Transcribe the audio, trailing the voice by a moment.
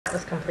That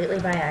was completely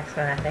by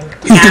accident, I think.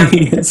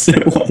 Yes,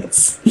 it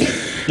was.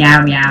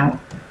 Meow meow.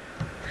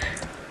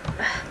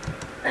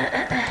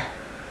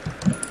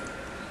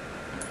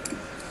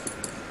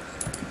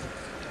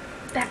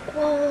 Back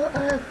wall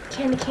of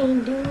candy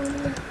cane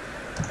doom.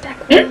 Back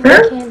wall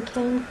of candy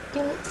cane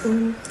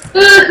doom.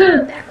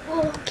 Back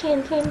wall of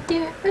candy cane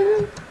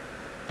doom.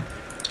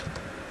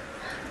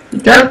 You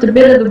dropped a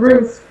bit of the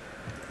roof.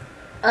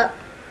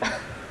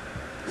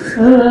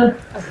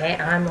 Okay,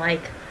 I'm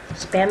like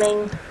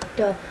spamming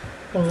the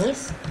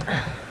thingies.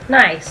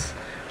 Nice.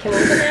 Can we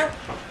move it now?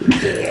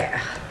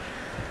 Yeah.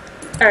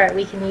 Alright,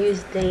 we can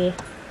use the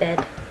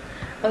bed.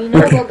 Oh, you know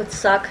what would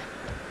suck?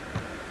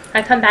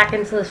 I come back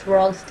into this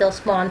world, still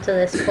spawn to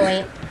this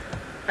point.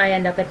 I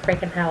end up in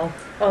freaking hell.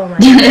 Oh my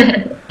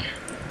god.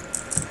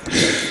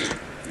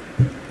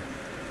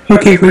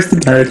 Okay, where's the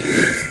guide?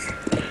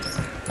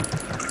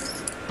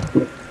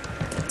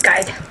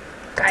 Guide.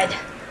 Guide.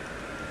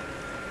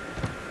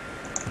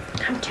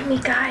 Come to me,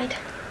 guide.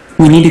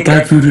 We need a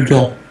guide voodoo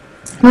doll.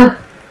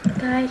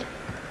 Guide.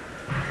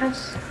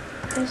 House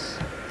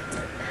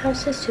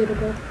is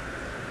suitable.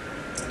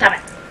 Stop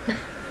it.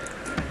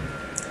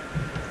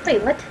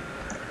 Wait, what?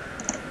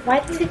 Why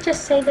did it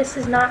just say this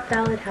is not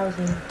valid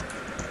housing?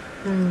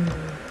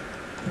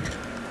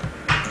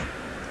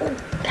 Oh,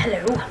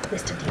 hello,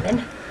 Mr.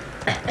 Demon.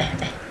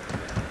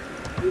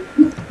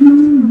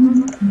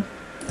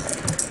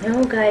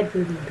 No guide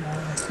voodoo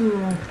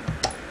doll.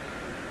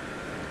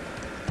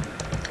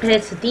 And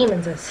it's the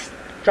demons that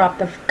dropped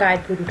the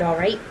guide voodoo doll,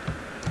 right?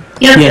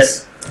 Yep.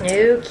 Yes.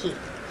 Okay.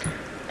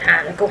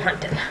 Time to go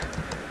hunting.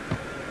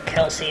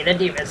 Kelsey, the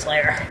demon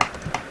slayer.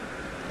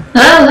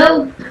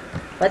 Help!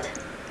 What?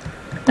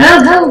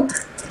 Help!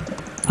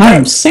 I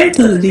am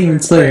Santa the Demon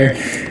Slayer.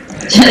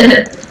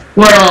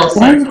 We're all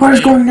Why are the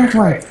cars going that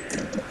way?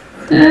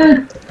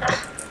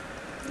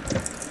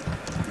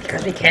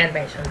 Because we can,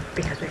 Mason.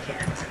 Because we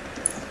can.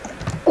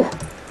 Oh!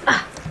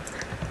 Ah!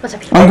 What's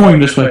up here? I'm going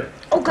this way.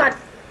 Oh god!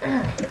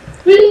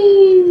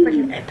 Whee!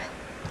 Freaking imp.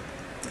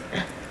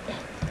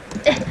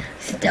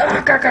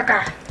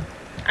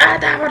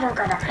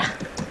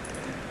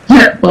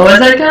 What was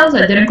that, Kels?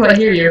 I didn't quite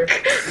hear you.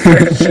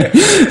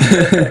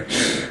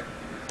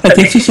 I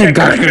think she said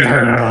guard.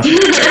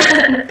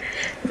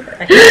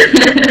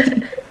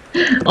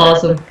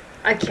 Awesome.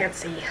 I can't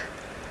see.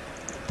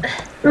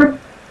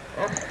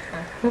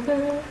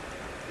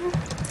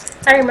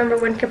 I remember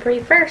when Capri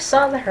first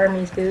saw the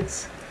Hermes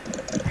boots.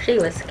 She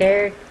was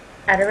scared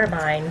out of her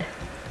mind.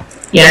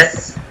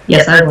 Yes.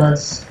 Yes, I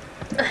was.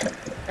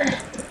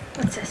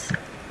 What's this?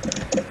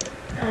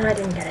 Oh, I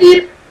didn't get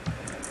it.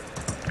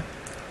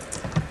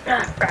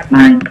 Ah, God.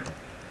 Mine.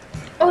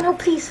 Oh no,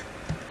 please.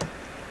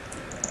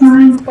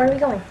 Mine. Where are we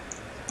going?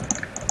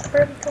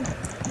 Where are we going?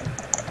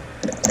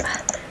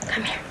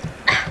 Come here.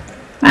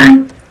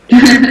 Mine.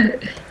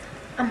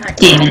 I'm not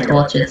Demon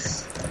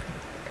torches.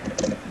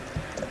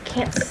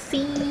 Can't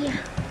see.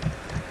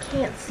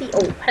 Can't see.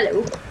 Oh,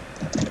 hello.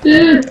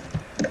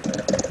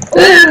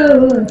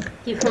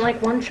 You can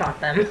like one-shot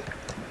them.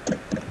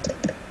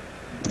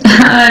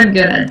 I'm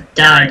gonna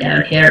die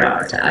down here,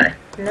 aren't I?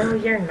 No,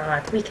 you're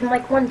not. We can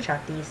like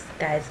one-shot these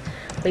guys.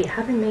 Wait,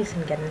 how did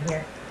Mason get in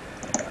here?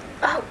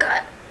 Oh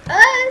god.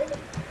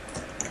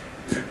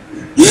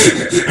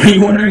 Are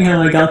you wondering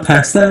how I got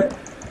past that?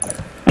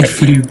 I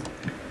flew.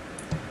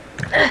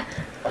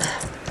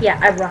 Yeah,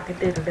 I rocket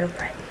through the build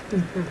right.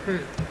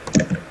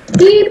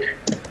 Beep.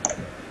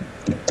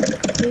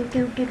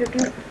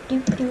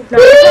 No.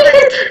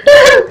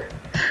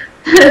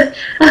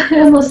 I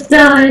almost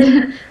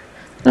died.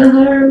 A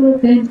horrible,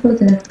 painful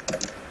death.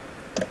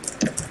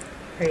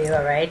 Are you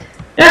alright?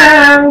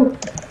 Ow!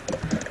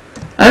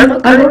 I'm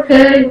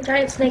okay.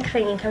 Giant snake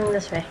thingy coming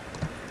this way.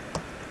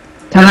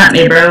 Come at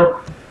me,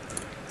 bro.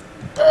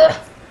 Ugh.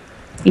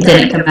 He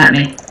didn't come at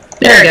me.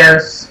 There it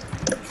goes.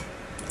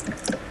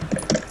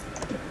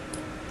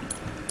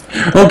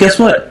 Oh, guess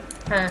what?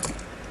 Huh.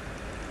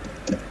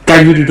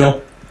 Guide voodoo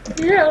doll.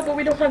 Yeah, but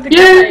we don't have the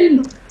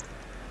Yay!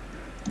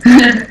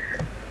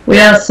 We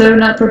are so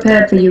not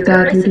prepared for you,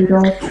 God voodoo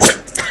doll.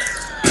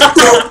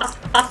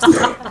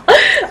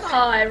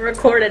 Oh, I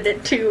recorded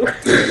it too.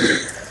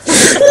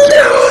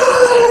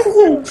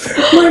 No!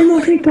 My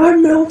money got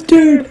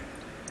melted.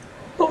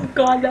 Oh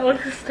god, that was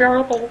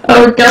hysterical.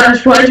 Oh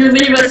gosh, why'd you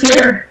leave us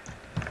here?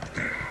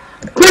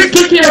 Quick,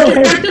 kick you!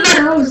 Back to the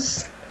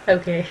house!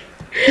 Okay.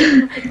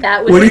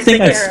 That was What do you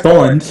think I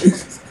hysterical. spawned?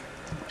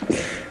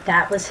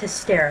 That was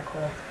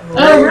hysterical.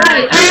 Oh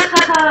right! Ah,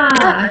 ha, ha.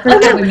 I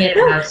forgot we made a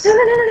house.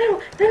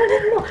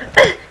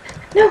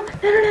 No.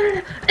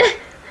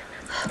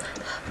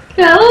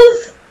 Kels?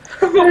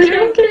 I'm Are you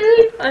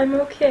okay? I'm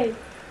okay.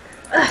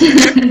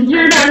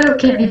 You're not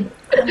okay.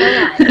 I'm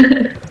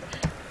alive.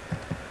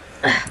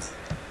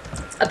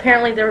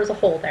 Apparently there was a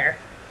hole there.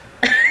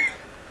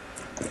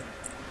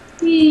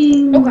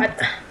 Oh god.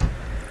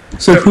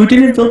 So who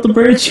didn't build the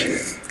bridge?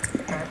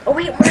 Oh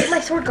wait, where did my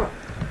sword go?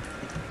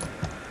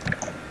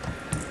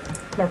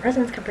 More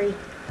presents, Capri.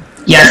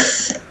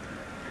 Yes.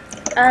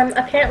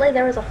 Apparently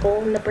there was a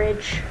hole in the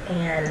bridge,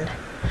 and...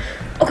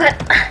 Oh god!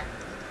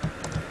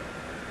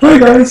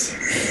 guys.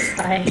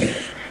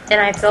 And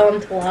I fell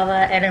into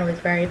lava, and it was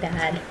very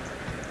bad.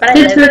 But I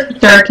It's lived. really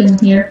dark in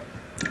here.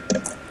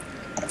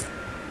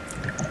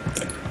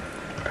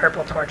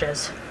 Purple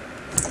torches.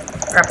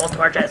 Purple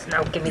torches.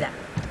 No, give me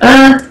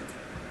that.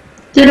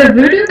 Did a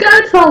voodoo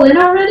guy fall in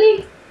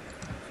already?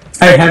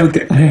 I have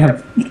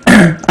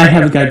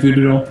a guide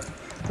voodoo doll.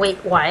 Wait,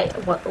 why?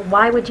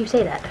 Why would you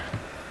say that?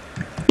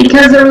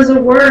 Because there was a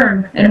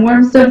worm, and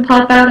worms don't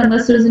pop out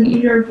unless there's an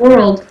eater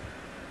world.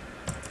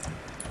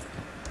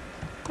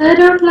 I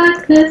don't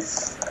like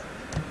this.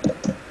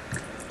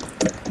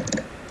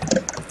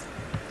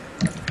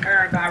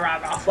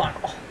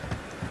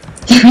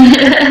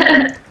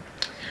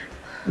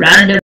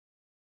 Random